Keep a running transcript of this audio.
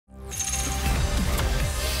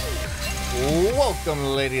Welcome,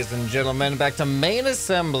 ladies and gentlemen, back to Main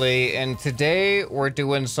Assembly, and today we're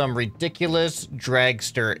doing some ridiculous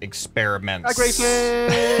dragster experiments.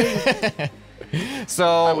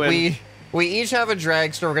 So we each have a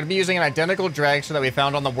dragster. We're going to be using an identical dragster that we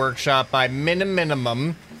found on the workshop by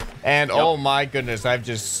minimum. And oh my goodness, I've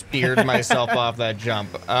just speared myself off that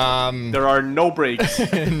jump. There are no brakes.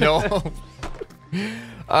 No.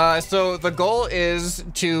 So the goal is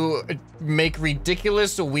to make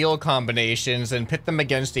ridiculous wheel combinations and pit them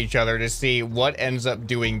against each other to see what ends up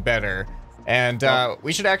doing better. And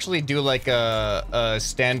we should actually do like a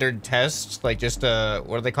standard test, like just a,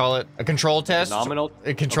 what do they call it? A control test?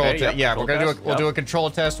 A control test. Yeah, we're gonna we'll do a control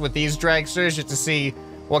test with these dragsters just to see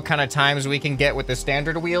what kind of times we can get with the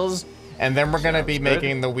standard wheels. And then we're gonna be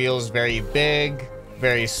making the wheels very big,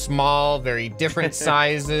 very small, very different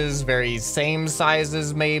sizes, very same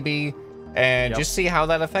sizes maybe, and just see how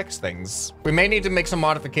that affects things. We may need to make some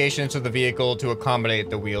modifications to the vehicle to accommodate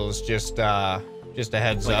the wheels, just a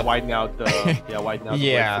heads up. Widen out the, widen out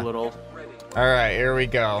the brakes a little. All right, here we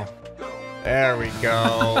go. There we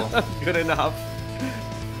go. Good enough.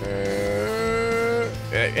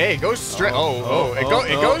 Hey, it goes straight.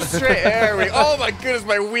 It goes straight. There we. Oh my goodness,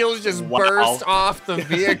 my wheels just burst off the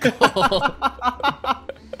vehicle.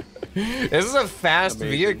 This is a fast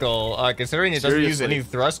vehicle, considering it doesn't use any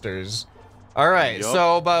thrusters. All right,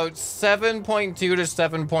 so about 7.2 to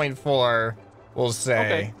 7.4, we'll say.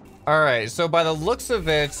 Okay. All right, so by the looks of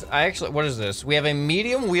it, what is this? We have a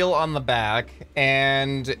medium wheel on the back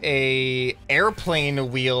and a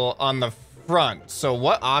airplane wheel on the front. So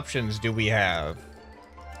what options do we have?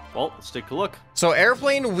 Well, let's take a look. So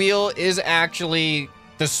airplane wheel is actually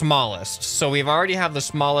the smallest. So we've already have the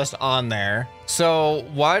smallest on there. So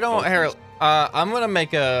why don't I'm gonna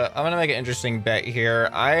make an interesting bet here.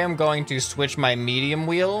 I am going to switch my medium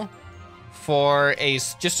wheel for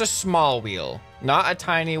just a small wheel, not a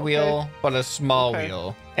tiny wheel, but a small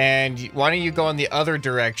wheel. And why don't you go in the other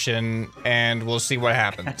direction and we'll see what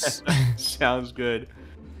happens. Sounds good.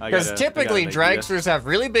 Because typically dragsters have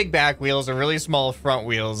really big back wheels and really small front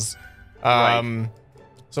wheels. So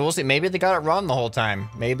we'll see. Maybe they got it wrong the whole time.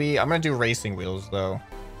 Maybe I'm gonna do racing wheels though.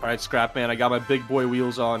 All right, ScrapMan, I got my big boy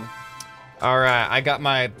wheels on. All right, I got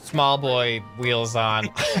my small boy wheels on.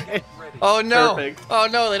 Oh no! Perfect. Oh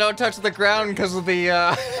no! They don't touch the ground because of the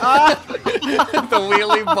the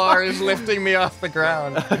wheelie bar is lifting me off the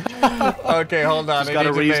ground. Okay, hold on. Just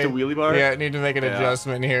gotta raise the wheelie bar. Yeah, I need to make an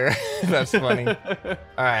adjustment here. That's funny. All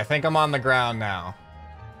right, I think I'm on the ground now.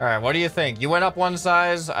 All right, what do you think? You went up one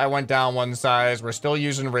size. I went down one size. We're still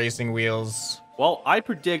using racing wheels. Well, I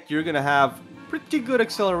predict you're gonna have pretty good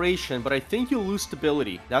acceleration, but I think you'll lose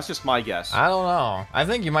stability. That's just my guess. I don't know. I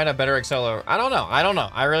think you might have better acceleration. I don't know.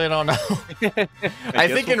 I really don't know. I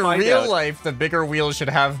think in real life, the bigger wheels should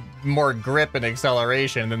have more grip and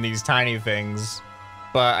acceleration than these tiny things.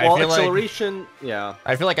 But I feel acceleration,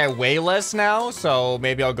 I feel like I weigh less now, so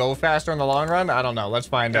maybe I'll go faster in the long run. I don't know. Let's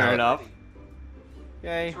find out. Fair enough.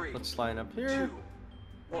 Okay, let's line up here.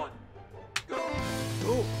 3, 2, 1,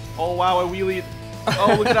 go. Oh wow, I wheelied.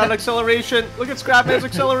 Oh, look at that acceleration. Look at ScrapMan's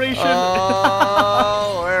acceleration.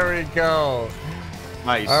 Oh, there we go.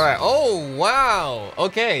 Nice. All right. Oh, wow.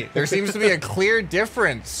 Okay. There seems to be a clear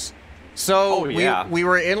difference. So we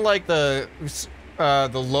were in like the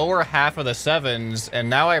lower half of the 7s, and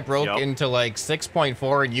now I broke into like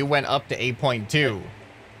 6.4, and you went up to 8.2.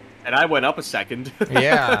 And I went up a second.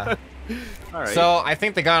 Yeah. All right. So I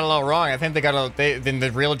think they got it a little wrong. I think in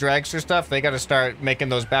the real dragster stuff, they got to start making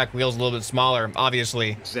those back wheels a little bit smaller,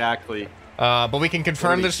 obviously. Exactly. But we can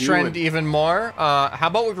confirm this trend even more. How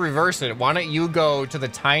about we reverse it? Why don't you go to the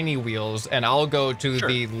tiny wheels and I'll go to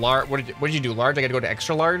the large. What did you do? Large? I got to go to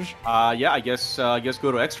extra large. Yeah. I guess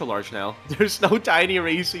go to extra large now. There's no tiny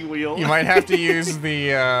racing wheel. You might have to use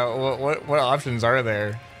the what options are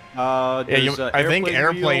there? I think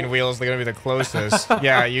airplane wheels are gonna be the closest.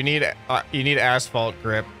 Yeah, you need asphalt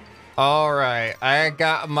grip. All right, I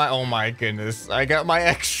got my. Oh my goodness, I got my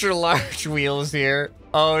extra large wheels here.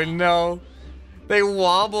 Oh no, they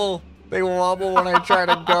wobble. They wobble when I try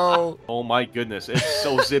to go. Oh my goodness, it's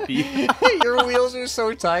so zippy. Your wheels are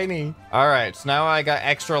so tiny. All right, so now I got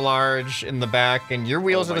extra large in the back, and your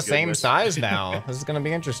wheels are the same size now. This is gonna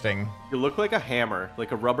be interesting. You look like a hammer,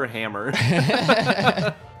 like a rubber hammer.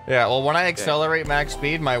 Yeah, well, when I accelerate max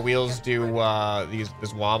speed, my wheels do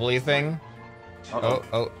this wobbly thing. Oh,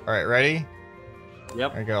 all right, ready?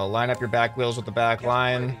 Yep. There you go. Line up your back wheels with the back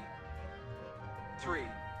line. 3,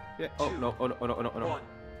 Oh no! Oh no! Oh no! Oh no! Oh no! 1,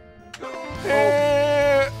 go.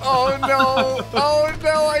 Oh no! Oh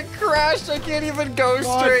no! I crashed. I can't even go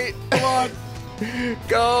straight. Come on!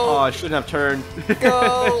 Go! Oh, I shouldn't have turned.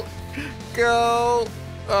 Go! Go.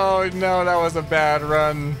 Oh no, that was a bad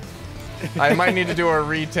run. I might need to do a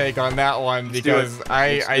retake on that one because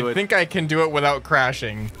I think I can do it without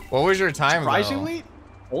crashing. What was your time, surprisingly,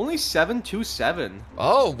 only 7:27.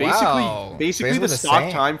 Oh, wow. Basically the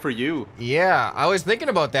stock time for you. Yeah, I was thinking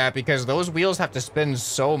about that because those wheels have to spin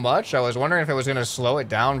so much. I was wondering if it was going to slow it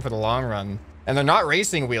down for the long run. And they're not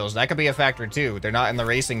racing wheels. That could be a factor too. They're not in the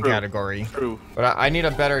racing category. True. But I need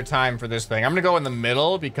a better time for this thing. I'm going to go in the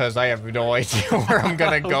middle because I have no idea where I'm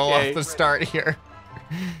going to go off the start here.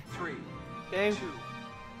 3, Okay. 2,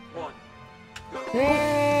 1,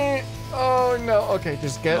 go. Oh no. Okay,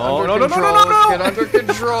 just get No, under no, no, no, control. no, no, no. Get under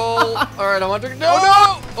control. All right, I'm under control.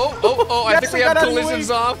 No! Oh, I Yes, think we I have got out of the collisions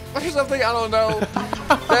way. off or something. I don't know.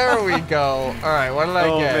 There we go. All right, what did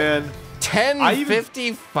I get? Man.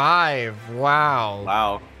 10:55. Wow.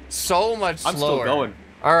 Wow. So much slower. I'm still going.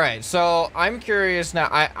 All right, so I'm curious now.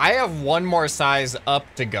 I have one more size up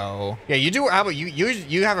to go. Yeah, you do. How about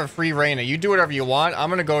you have a free reign. You do whatever you want. I'm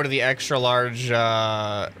gonna go to the extra large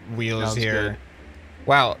wheels Sounds here. good.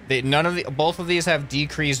 Wow, both of these have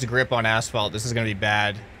decreased grip on asphalt. This is gonna be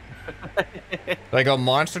bad. Like a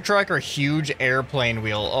monster truck or huge airplane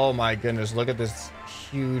wheel. Oh my goodness, look at this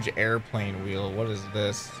huge airplane wheel. What is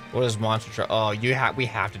this? What is monster truck? Oh, we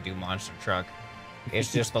have to do monster truck.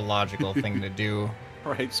 It's just the logical thing to do.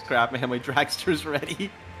 All right, ScrapMan, my Dragster's ready.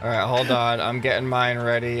 All right, hold on. I'm getting mine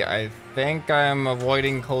ready. I think I'm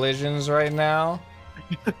avoiding collisions right now.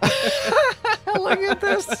 Look at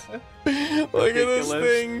this. Look at this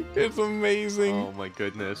thing. It's amazing. Oh my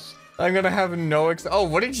goodness. I'm gonna have no oh,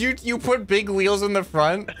 what did you put big wheels in the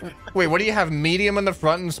front? Wait, what do you have? Medium in the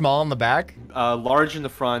front and small in the back? Large in the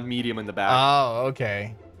front, medium in the back. Oh,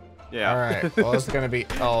 okay. Yeah. All right. Well, it's gonna be.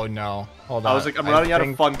 Oh no. Hold on. I was like, I'm running out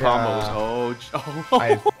of fun combos.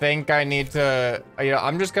 I think I need to.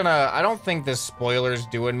 I'm just gonna. I don't think this spoiler's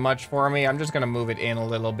doing much for me. I'm just gonna move it in a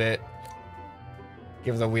little bit.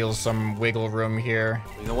 Give the wheels some wiggle room here.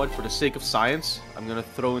 You know what? For the sake of science, I'm gonna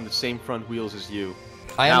throw in the same front wheels as you.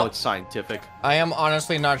 Now Now it's scientific. I am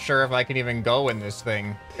honestly not sure if I can even go in this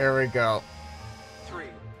thing. Here we go. 3,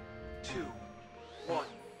 2, 1,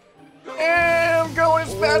 go. And I'm going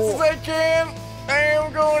as fast as I can. I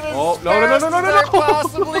am going as Oh, no, fast no, no, no, no, as I no.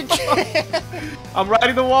 possibly can. I'm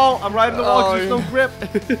riding the wall. I'm riding the wall. 'Cause there's no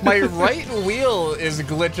grip. My right wheel is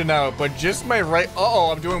glitching out, but just my right.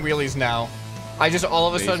 Uh-oh, I'm doing wheelies now. I just all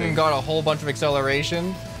of a sudden Amazing. got a whole bunch of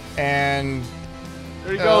acceleration, and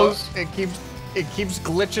There he goes. It keeps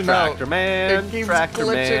glitching Tractor out. man. It keeps Tractor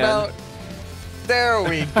glitching man. out. There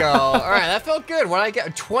we go. All right, that felt good. What I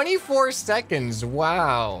get? 24 seconds.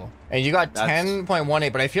 Wow. And you got 10.18,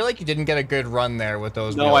 but I feel like you didn't get a good run there with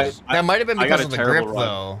those wheels. That might have been because of the grip, though.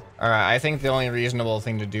 All right, I think the only reasonable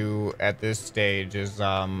thing to do at this stage is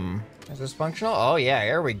this functional? Oh yeah,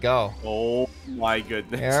 here we go. Oh my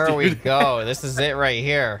goodness. There we go. This is it right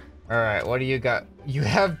here. All right, what do you got? You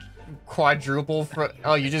have quadruple for.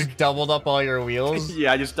 Oh, you just doubled up all your wheels.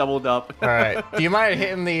 Yeah, I just doubled up. All right. Do you mind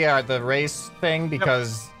hitting the race thing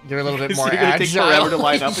because you're a little bit more It's gonna agile? take forever to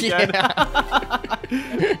line up again.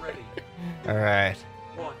 Yeah. Ready. All right.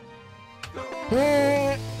 1,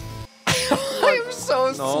 go. I'm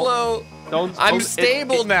so slow. I'm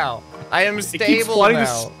stable now. I am It keeps stable wanting now.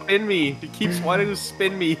 to spin me. It keeps wanting to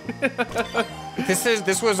spin me.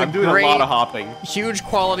 This was a I'm doing great, a lot of hopping. huge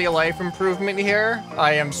quality of life improvement here.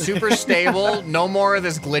 I am super stable. No more of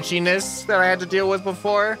this glitchiness that I had to deal with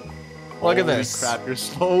before. Look at this. Holy crap, you're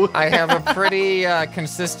slow. I have a pretty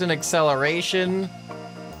consistent acceleration,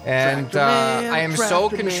 and I am so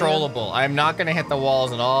controllable. I'm not gonna hit the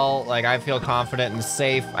walls at all. Like, I feel confident and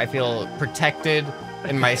safe. I feel protected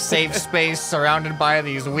in my safe space, surrounded by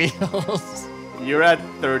these wheels. You're at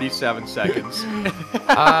 37 seconds.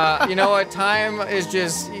 You know what? Time is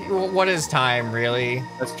just. What is time, really?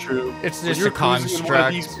 That's true. It's When just you're a cruising in one of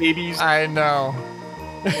construct. these babies, I know.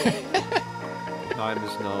 time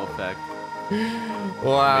is no effect.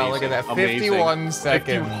 Wow, Amazing. look at that. Amazing. 51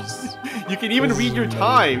 seconds. You can even read your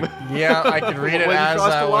time. Yeah, I can read it When you as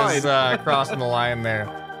cross I the was line. crossing the line there.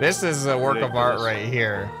 This is a work of art Ridiculous. right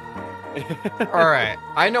here. All right,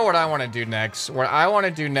 I know what I want to do next. What I want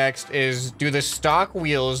to do next is do the stock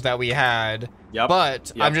wheels that we had, Yep.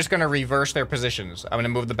 but Yep. I'm just going to reverse their positions. I'm going to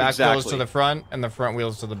move the back wheels to Exactly. the front and the front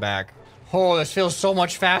wheels to the back. Oh, this feels so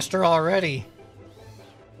much faster already.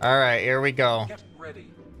 All right, here we go. Get ready.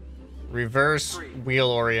 Reverse wheel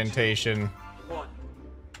orientation. 1,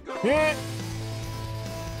 go.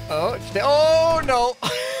 Oh no.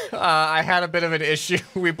 I had a bit of an issue.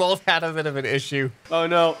 We both had a bit of an issue. Oh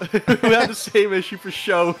no, we had the same issue for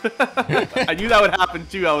show. I knew that would happen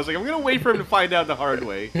too. I was like, I'm gonna wait for him to find out the hard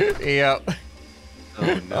way. Yep.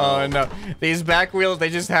 Oh no. Oh no, these back wheels, they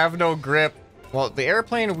just have no grip. Well, the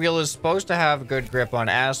airplane wheel is supposed to have good grip on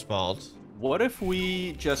asphalt. What if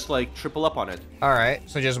we just like triple up on it? All right,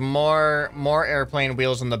 so just more airplane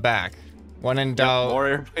wheels in the back. When in doubt, More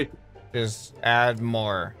airplane. just add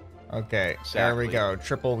more. Okay, there we Exactly. go,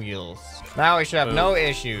 triple wheels. Now we should have no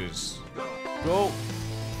issues. Go.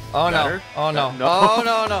 Oh no, Better? oh no, No. oh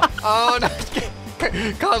no, no, oh no.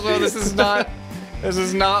 Cosmo, this is not working.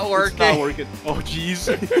 It's not working. Oh jeez.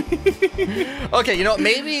 Okay, you know,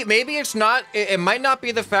 maybe it's not, it might not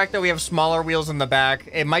be the fact that we have smaller wheels in the back.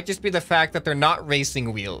 It might just be the fact that they're not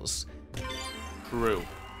racing wheels. True.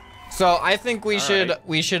 So I think we All should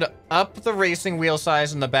up the racing wheel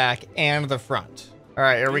size in the back and the front. All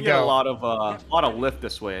right, here we get go. a lot of lift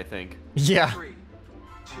this way, I think. Yeah. 3,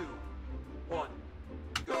 2, 1,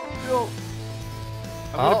 go. Yo.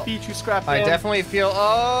 I'm Oh, gonna beat you, ScrapMan. I definitely feel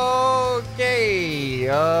okay.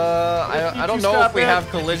 I don't know if we ScrapMan. have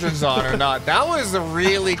collisions on or not. That was a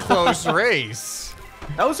really close race.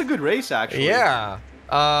 That was a good race, actually. Yeah.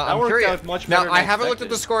 I'm worked curious. out much Now, better than I haven't looked at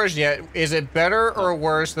expected. the scores yet. Is it better or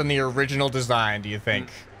worse than the original design, do you think?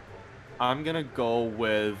 I'm gonna go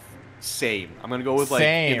with same. I'm gonna go with like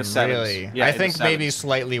Same, in the sevens. really. Yeah, I in the think maybe sevens.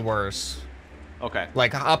 slightly worse. Okay.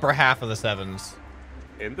 Like upper half of the sevens.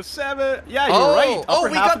 In the seven. Yeah, you're right. Oh, Upper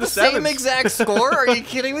we half got of the sevens. same exact score? Are you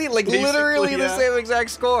kidding me? Like Basically, literally the yeah. same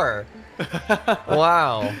exact score.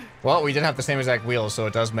 Wow. Well, we did have the same exact wheels, so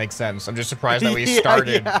it does make sense. I'm just surprised that we Yeah,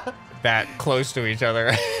 started yeah. that close to each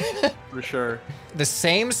other. For sure. The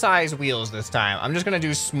same size wheels this time. I'm just gonna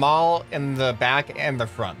do small in the back and the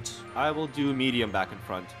front. I will do medium back in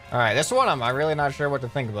front. All right, this one I'm really not sure what to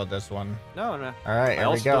think about this one. No, no. All right, I here we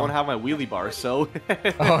also go. don't have my wheelie bar, so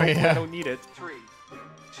Oh, I yeah. don't need it. 3,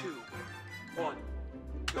 2, 1,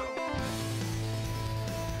 go.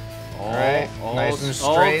 All right, nice and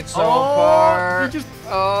oh, straight so oh, far. you just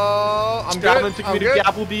Oh, I'm ScrapMan good. took I'm me to good.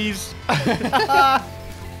 Applebee's.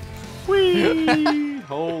 Whee!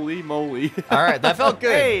 Holy moly. All right, that felt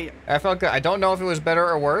good. Hey! That felt good. I don't know if it was better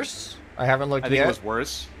or worse. I haven't looked I think yet. it was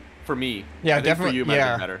worse for me. Yeah, I think definitely- For you, it might yeah.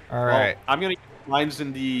 have been better. All Well, right. I'm gonna. Mine's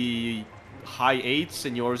in the high 8s,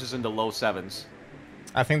 and yours is in the low 7s.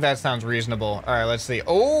 I think that sounds reasonable. All right, let's see.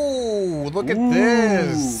 Oh, look at Ooh.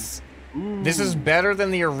 this. Ooh. This is better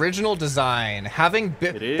than the original design.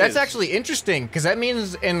 It is. That's actually interesting because that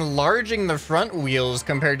means enlarging the front wheels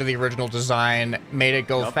compared to the original design made it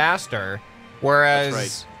go Yup. faster, whereas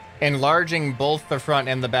That's enlarging both the front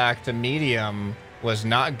and the back to medium was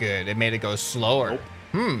not good. It made it go slower.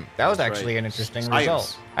 Nope. That was That's actually right. an interesting Science.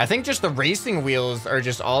 result. I think just the racing wheels are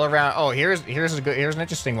just all around. Oh, here's an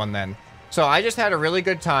interesting one then. So I just had a really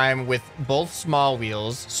good time with both small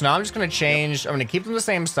wheels. So now I'm just gonna change. I'm gonna keep them the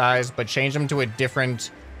same size, but change them to a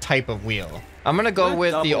different type of wheel. I'm gonna go Good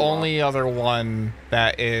with the double only other one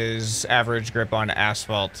that is average grip on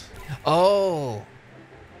asphalt. Oh,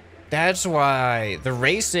 that's why the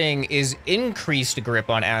racing is increased grip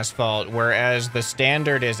on asphalt, whereas the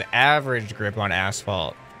standard is average grip on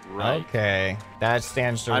asphalt. Right. Okay, that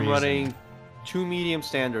stands to I'm reason. running 2 medium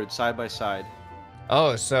standards side by side.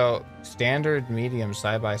 Oh, so standard, medium,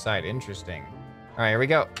 side by side. Interesting. All right, here we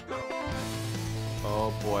go.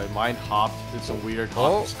 Oh boy, mine hopped. Did some weird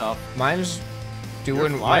hop stuff. Mine's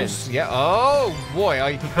doing. flying. Yeah. Oh boy,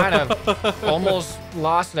 I kind of almost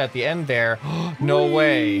lost it at the end there. No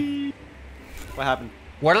way. What happened?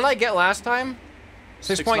 What did I get last time?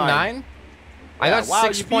 6.9. I Yeah, got wow,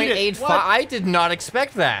 you beat it. 6.85. What? I did not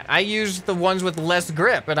expect that. I used the ones with less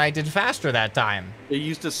grip, and I did faster that time. They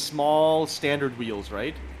used the small standard wheels,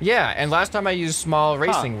 right? Yeah, and last time I used small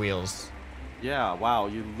racing wheels. Yeah, wow,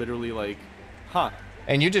 you literally like, huh.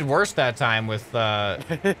 And you did worse that time with Yeah.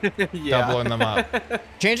 doubling them up.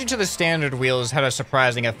 Changing to the standard wheels had a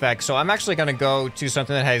surprising effect, so I'm actually going to go to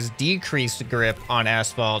something that has decreased grip on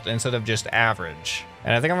asphalt instead of just average.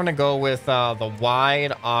 And I think I'm going to go with the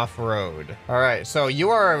wide off-road. All right, so you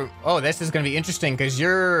are... Oh, this is going to be interesting because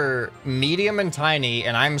you're medium and tiny,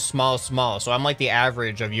 and I'm small. So I'm like the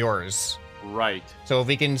average of yours. Right. So if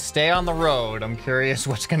we can stay on the road, I'm curious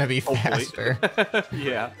what's going to be Hopefully. faster.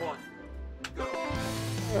 Yeah. 1, go.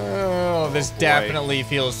 Oh, this boy. definitely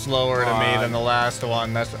feels slower to me God. than the last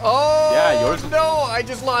one. That's oh Yeah, yours- no! I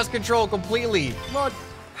just lost control completely. What?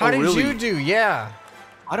 How Oh, did really? you do? Yeah.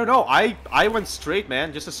 I don't know. I went straight,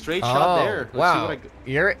 man. Just a straight shot there. Let's see wow. what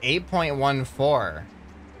You're 8.14.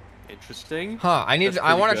 Interesting. Huh? I need. That's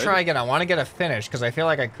I want to pretty try good. again. I want to get a finish because I feel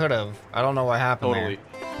like I could have. I don't know what happened Totally.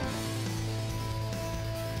 there.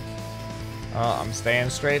 Oh, I'm staying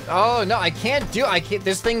straight. Oh no, I can't do. I can't.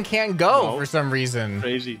 This thing can't go No. for some reason.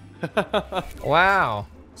 Crazy. Wow.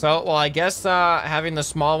 So, well, I guess having the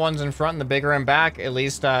small ones in front and the bigger in back at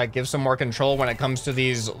least gives some more control when it comes to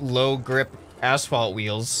these low grip asphalt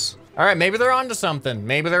wheels. All right, maybe they're onto something.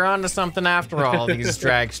 Maybe they're onto something after all, these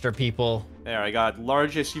dragster people. There, I got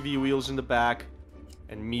large SUV wheels in the back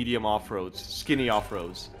and medium off-roads, skinny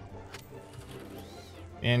off-roads.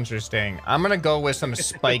 Interesting. I'm gonna go with some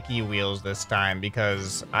spiky wheels this time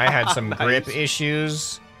because I had some Nice. grip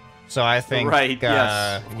issues. So I think, Right,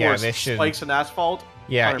 yes. Of yeah, course, this should. spikes and asphalt.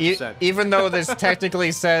 Yeah, 100%. even though this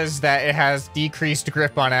technically says that it has decreased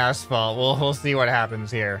grip on asphalt, we'll see what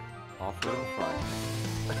happens here. Off-road and front.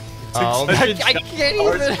 Oh, Such a I can't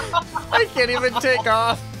even. I can't even take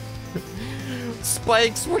off.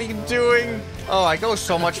 Spikes, what are you doing? Oh, I go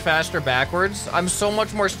so much faster backwards. I'm so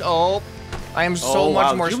much more. I am so Oh, much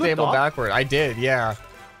wow. more Did you lift stable off? backward. I did, yeah.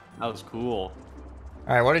 That was cool.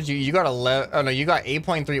 All right, what did you? You got 11. Oh no, you got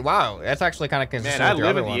 8.3. Wow, that's actually kind of consistent. Man, I with your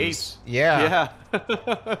live other in the ones. eights. Yeah.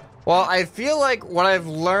 Yeah. Well, I feel like what I've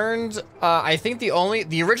learned, I think the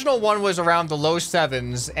original one was around the low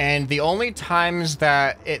 7s, and the only times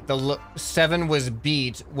that the 7 was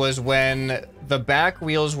beat was when the back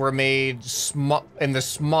wheels were made in the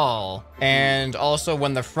small, and also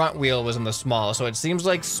when the front wheel was in the small. So it seems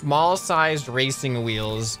like small-sized racing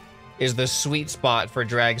wheels is the sweet spot for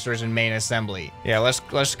dragsters in main assembly. Yeah,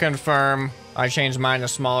 let's confirm. I changed mine to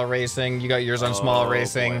small racing. You got yours on small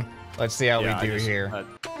racing. Boy. Let's see how Yeah, we do I just- here. Okay.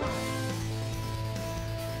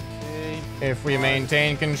 If we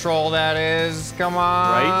maintain control, that is. Come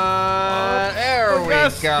on. Right? There we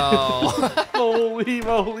yes. go. Holy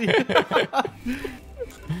moly. Alright,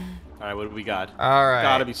 what do we got? All right.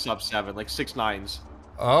 Gotta be sub 7, like 6 9s.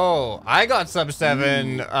 Oh, I got sub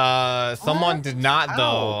 7. Someone did not, though.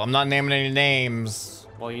 Ow. I'm not naming any names.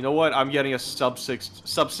 Well, you know what? I'm getting a sub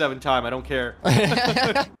 7 time. I don't care.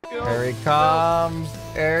 Here he comes.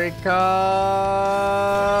 Here he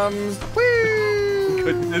comes. Woo!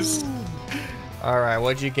 Goodness. All right,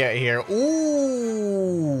 what'd you get here? Ooh,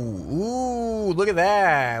 look at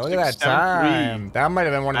that. Look at that 673. time. That might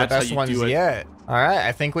have been one of the That's best how you ones do it. yet. All right,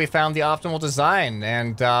 I think we found the optimal design.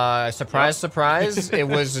 And surprise, surprise, it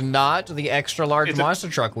was not the extra large It's a- monster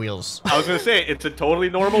truck wheels. I was gonna say, it's a totally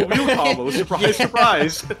normal wheel combo. Surprise,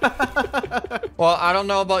 surprise. Well, I don't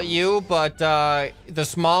know about you, but the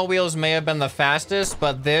small wheels may have been the fastest,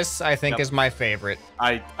 but this, I think, Yep. is my favorite.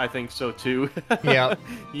 I think so too. Yeah.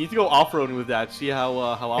 You need to go off-roading with that. See how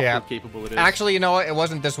off-road Yeah. capable it is. Actually, you know what? It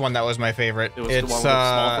wasn't this one that was my favorite. It was the It's one with the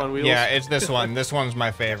small front wheels? yeah, it's this one. This one's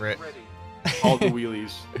my favorite. Ready. all the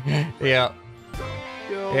wheelies. Yeah.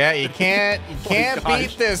 Yo. Yeah, you can't gosh.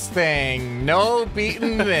 beat this thing. No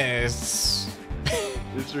beating this.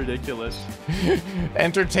 It's ridiculous.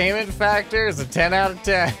 Entertainment factor is a 10 out of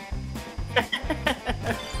 10.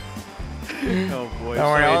 Oh boy,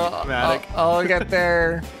 Don't worry, so dramatic. I'll get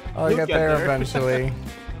there. I'll You'll get get there there. eventually.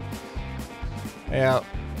 Yeah.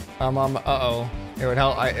 Uh-oh. It would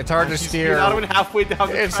help. It's hard to steer. You're not even halfway down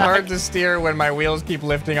the It's track. hard to steer when my wheels keep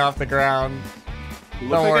lifting off the ground. You Don't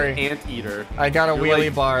look like worry. an anteater. I got a You're wheelie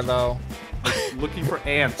like- bar though. Looking for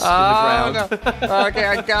ants in Oh, the ground. no. Okay,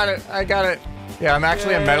 I got it. I got it. Yeah, I'm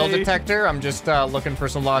actually a metal Yay. detector. I'm just looking for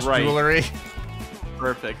some lost Right. jewelry.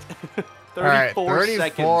 Perfect. 34 All right, seconds.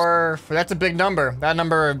 34. That's a big number. That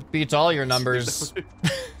number beats all your numbers.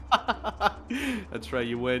 That's right,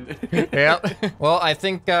 you win. Yep. Well, I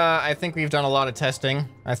think we've done a lot of testing.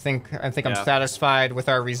 I think I'm Yeah. satisfied with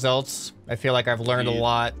our results. I feel like I've learned a Indeed.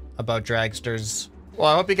 lot about dragsters.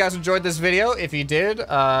 Well, I hope you guys enjoyed this video. If you did,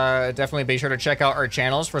 definitely be sure to check out our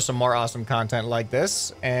channels for some more awesome content like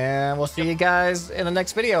this. And we'll see you guys in the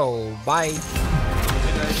next video. Bye.